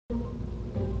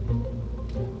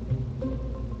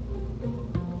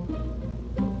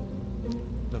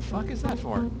fuck is that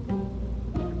for?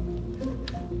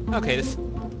 Okay, this...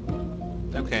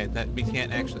 Okay, that we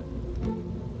can't actually...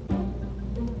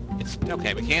 It's...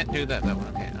 Okay, we can't do that one.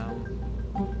 Okay,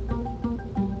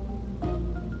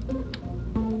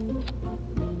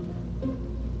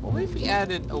 What if we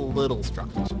added a little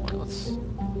structural support? Let's...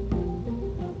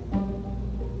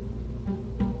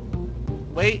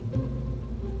 Wait!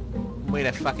 Wait,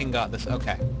 I fucking got this.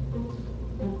 Okay.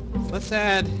 So let's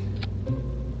add...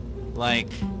 like...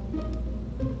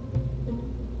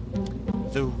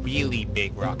 the really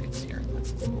big rockets here.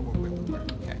 That's what we're looking for.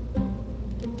 Okay.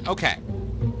 Okay.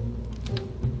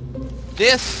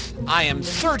 This, I am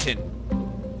certain...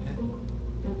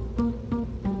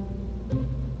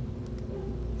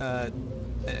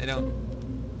 I don't...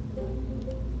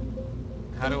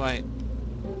 How do I...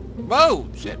 Whoa!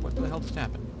 Shit, what the hell just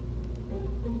happened?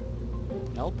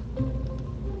 Help?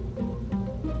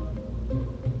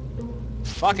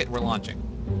 Fuck it, we're launching.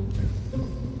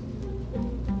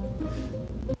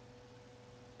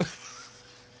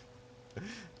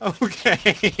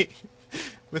 Okay.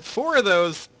 With 4 of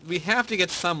those, we have to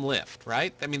get some lift,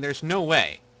 right? I mean, there's no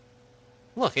way.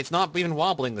 Look, it's not even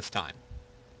wobbling this time.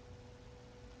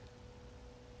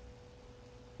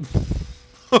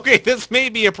 Okay, this may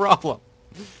be a problem.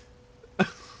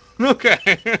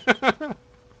 Okay.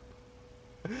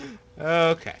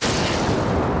 Okay.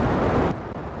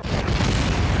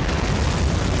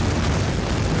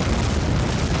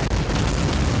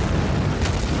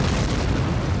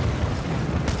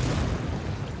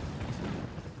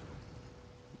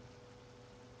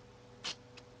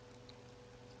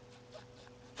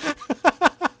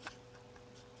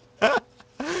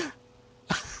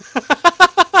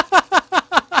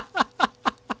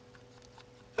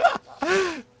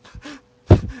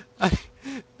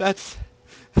 That's...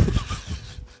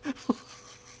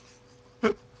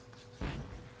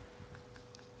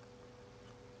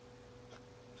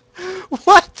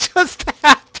 What just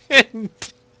happened?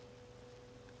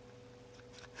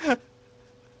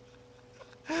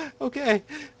 Okay,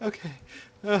 okay.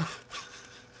 Uh,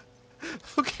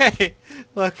 okay,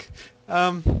 look,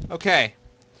 okay.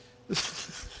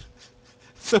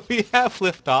 So we have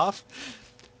liftoff.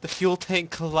 The fuel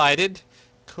tank collided.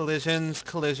 Collisions,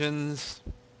 collisions.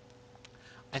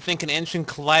 I think an engine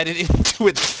collided into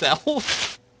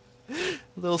itself. A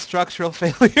little structural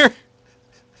failure.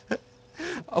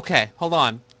 Okay, hold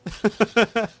on.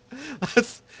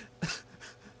 Let's...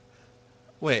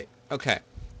 Wait, okay.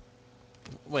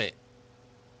 Wait.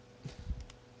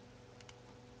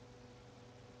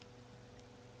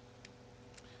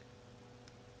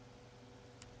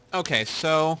 Okay,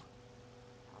 so...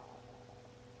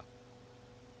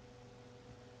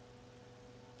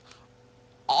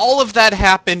 all of that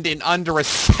happened in under a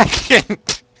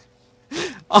second.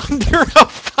 Under a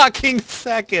fucking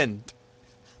second.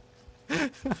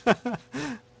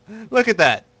 Look at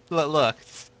that. Look.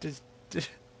 Just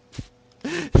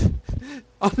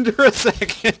under a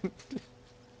second.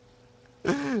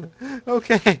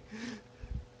 Okay.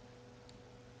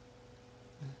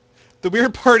 The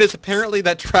weird part is apparently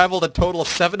that traveled a total of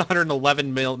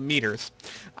 711 meters.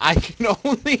 I can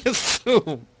only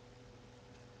assume...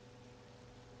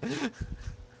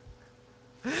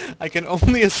 I can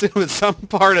only assume that some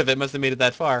part of it must have made it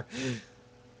that far.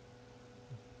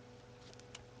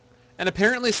 And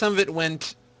apparently some of it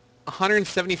went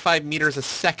 175 meters a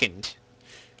second.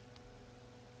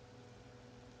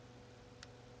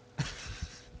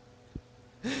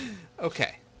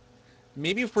 Okay.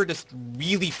 Maybe if we're just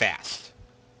really fast.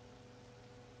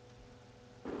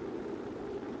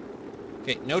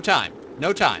 Okay, no time.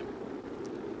 No time.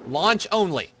 Launch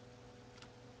only.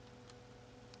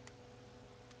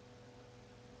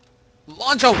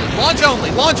 Launch only! Launch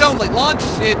only! Launch only! Launch!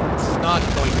 It's not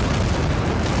going to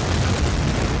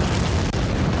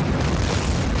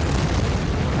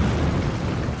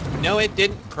work. No, it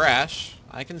didn't crash.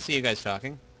 I can see you guys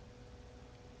talking.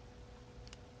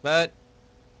 But...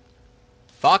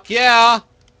 fuck yeah!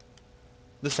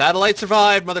 The satellite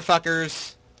survived,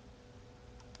 motherfuckers!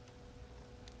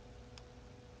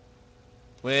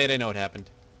 Wait, I know what happened.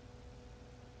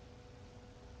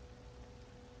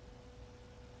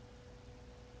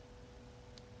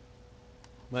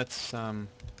 Let's,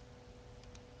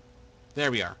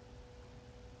 there we are.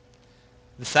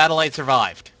 The satellite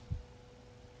survived.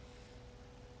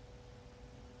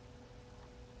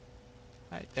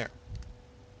 Right there.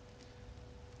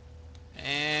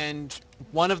 And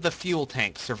one of the fuel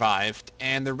tanks survived,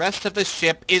 and the rest of the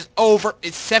ship is over.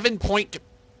 It's 7 point...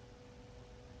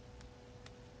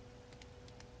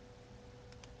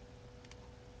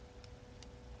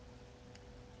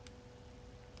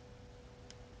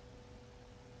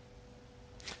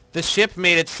 The ship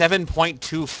made it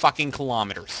 7.2 fucking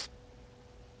kilometers.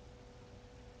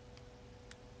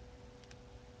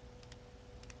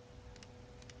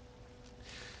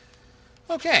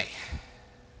 Okay.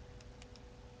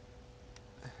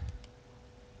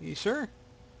 You sure?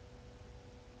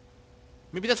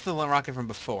 Maybe that's the rocket from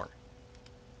before.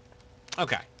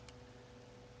 Okay.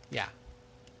 Yeah.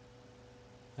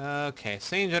 Okay,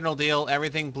 same general deal.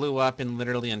 Everything blew up in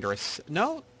literally under a...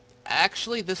 No,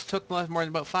 actually, this took more than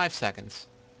about 5 seconds.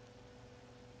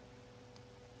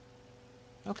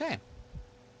 Okay.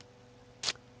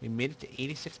 We made it to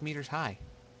 86 meters high.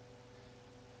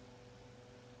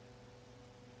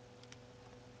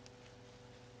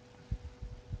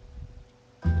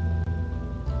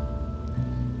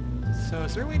 So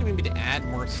is there a way to maybe to add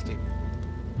more stick?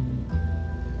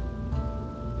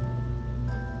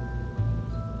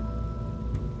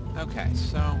 Okay,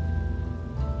 so...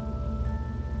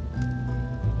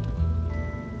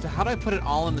 So how do I put it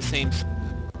all in the same...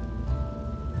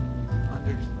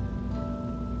 Under...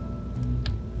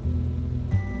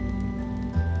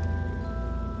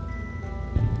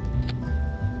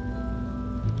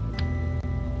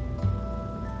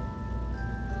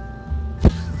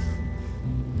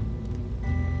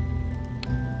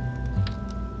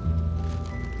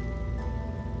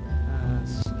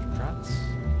 struts?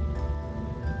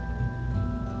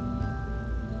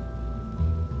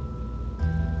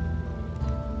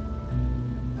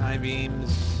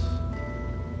 I-beams...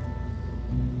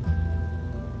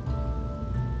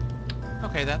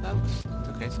 Okay, that looks...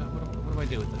 Okay, so what do I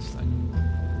do with this thing?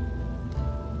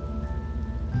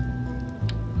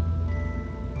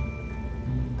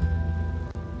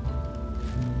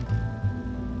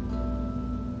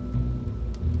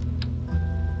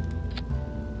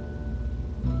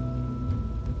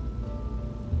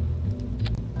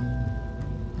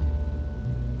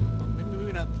 Well,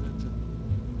 maybe not...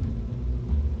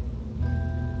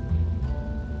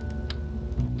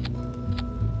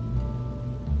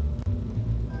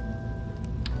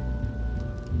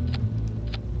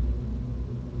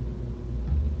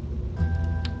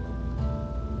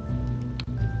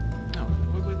 No,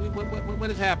 what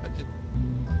has happened?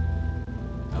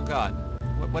 Oh god.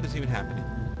 What is even happening?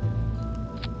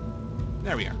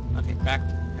 There we are. Okay, back.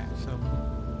 Okay, so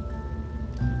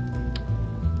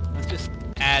let's just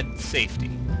add safety.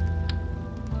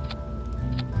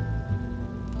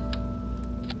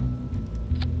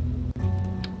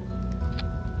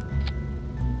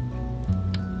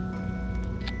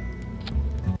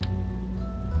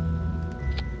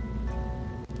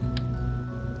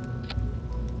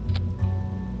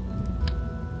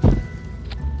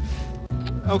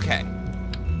 Okay.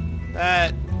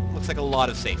 That looks like a lot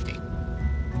of safety.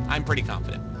 I'm pretty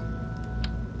confident.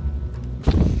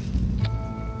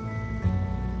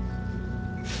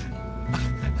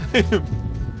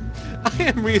 I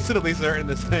am reasonably certain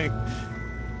this thing...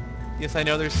 Yes, I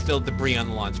know there's still debris on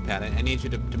the launch pad. I need you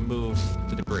to move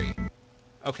the debris.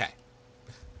 Okay.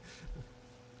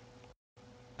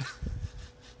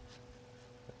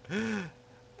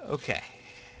 Okay.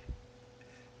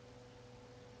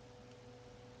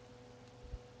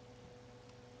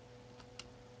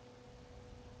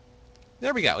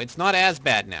 There we go. It's not as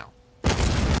bad now.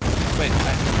 Wait,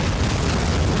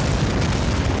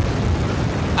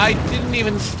 I didn't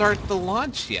even start the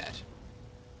launch yet.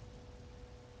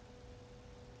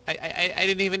 I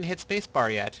didn't even hit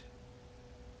spacebar yet.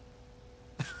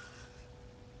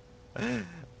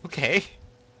 Okay.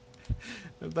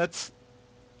 Let's...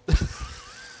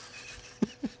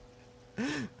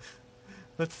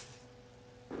 Let's...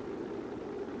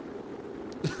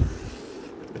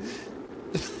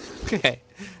 Okay.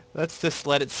 Let's just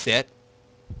let it sit.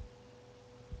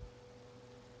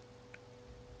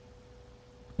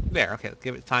 There, okay.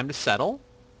 Give it time to settle.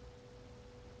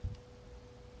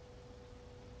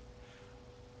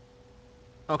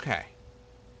 Okay.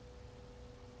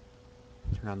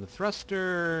 Turn on the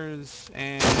thrusters,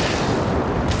 and...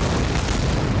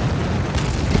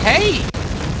 Hey!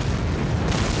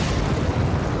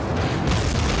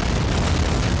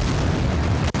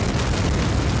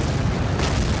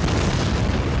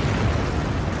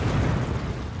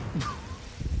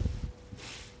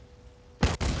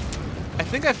 I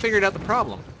think I figured out the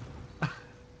problem.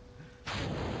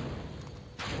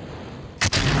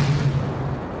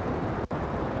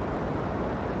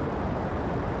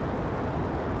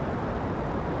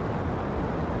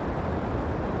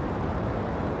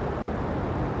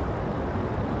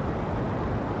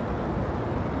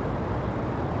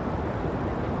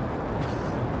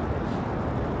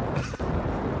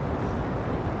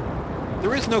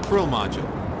 There is no cruel module.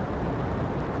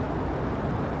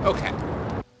 Okay.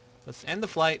 Let's end the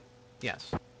flight.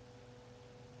 Yes.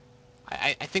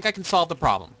 I think I can solve the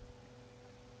problem.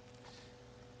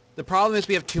 The problem is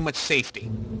we have too much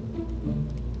safety.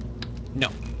 No.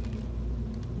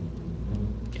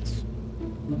 Yes.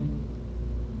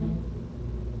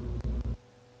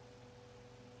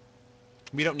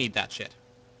 We don't need that shit.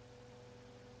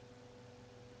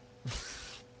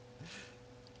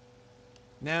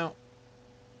 Now...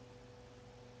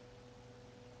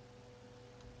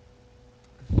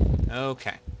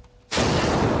 Okay.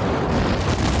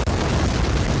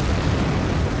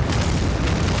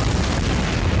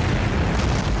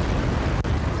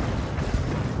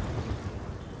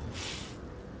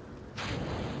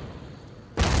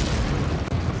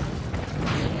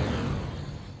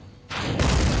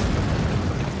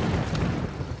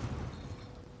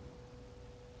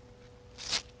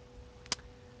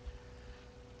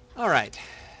 Alright.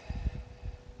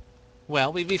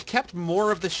 Well, we've kept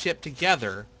more of the ship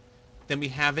together than we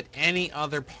have at any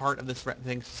other part of this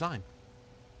thing's design.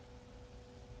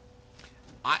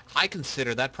 I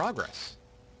consider that progress.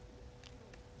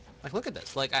 Like, look at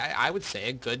this. Like, I would say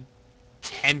a good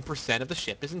 10% of the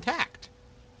ship is intact.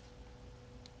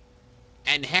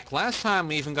 And heck, last time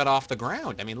we even got off the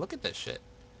ground. I mean, look at this shit.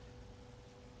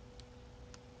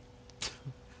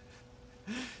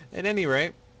 At any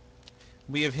rate,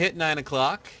 we have hit 9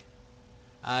 o'clock.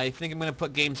 I think I'm going to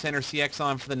put Game Center CX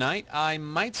on for the night. I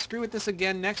might screw with this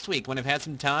again next week when I've had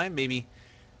some time. Maybe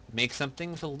make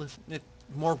something with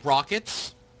more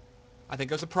rockets. I think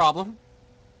there's a problem.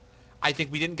 I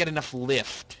think we didn't get enough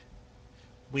lift.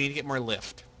 We need to get more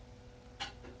lift.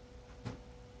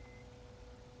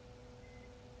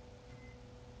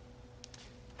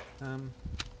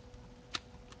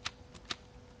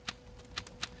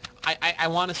 I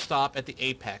want to stop at the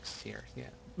apex here. Yeah.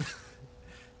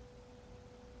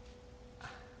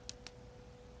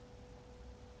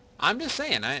 I'm just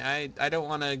saying. I don't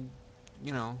want to,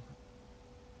 you know.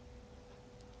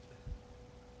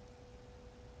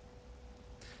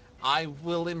 I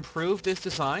will improve this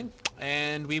design,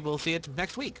 and we will see it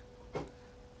next week.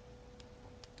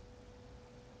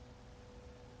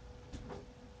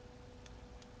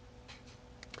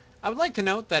 I would like to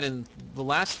note that in the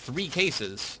last 3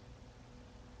 cases,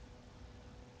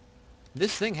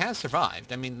 this thing has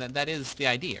survived. I mean, that is the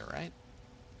idea, right?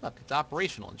 Look, it's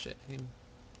operational and shit. You can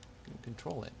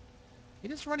control it.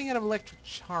 It is running out of electric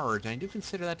charge, and I do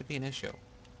consider that to be an issue.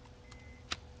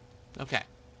 Okay.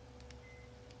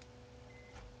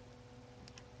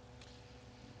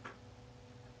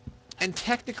 And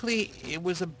technically, it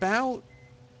was about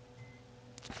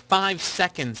 5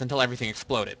 seconds until everything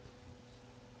exploded.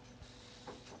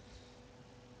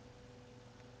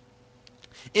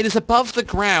 It is above the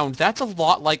ground. That's a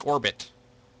lot like orbit.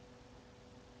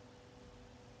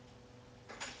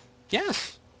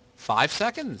 Yes. 5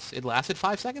 seconds. It lasted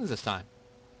 5 seconds this time.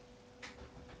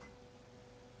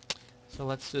 So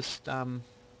let's just,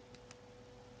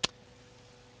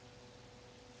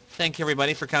 thank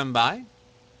everybody for coming by.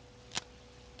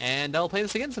 And I'll play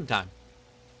this again sometime.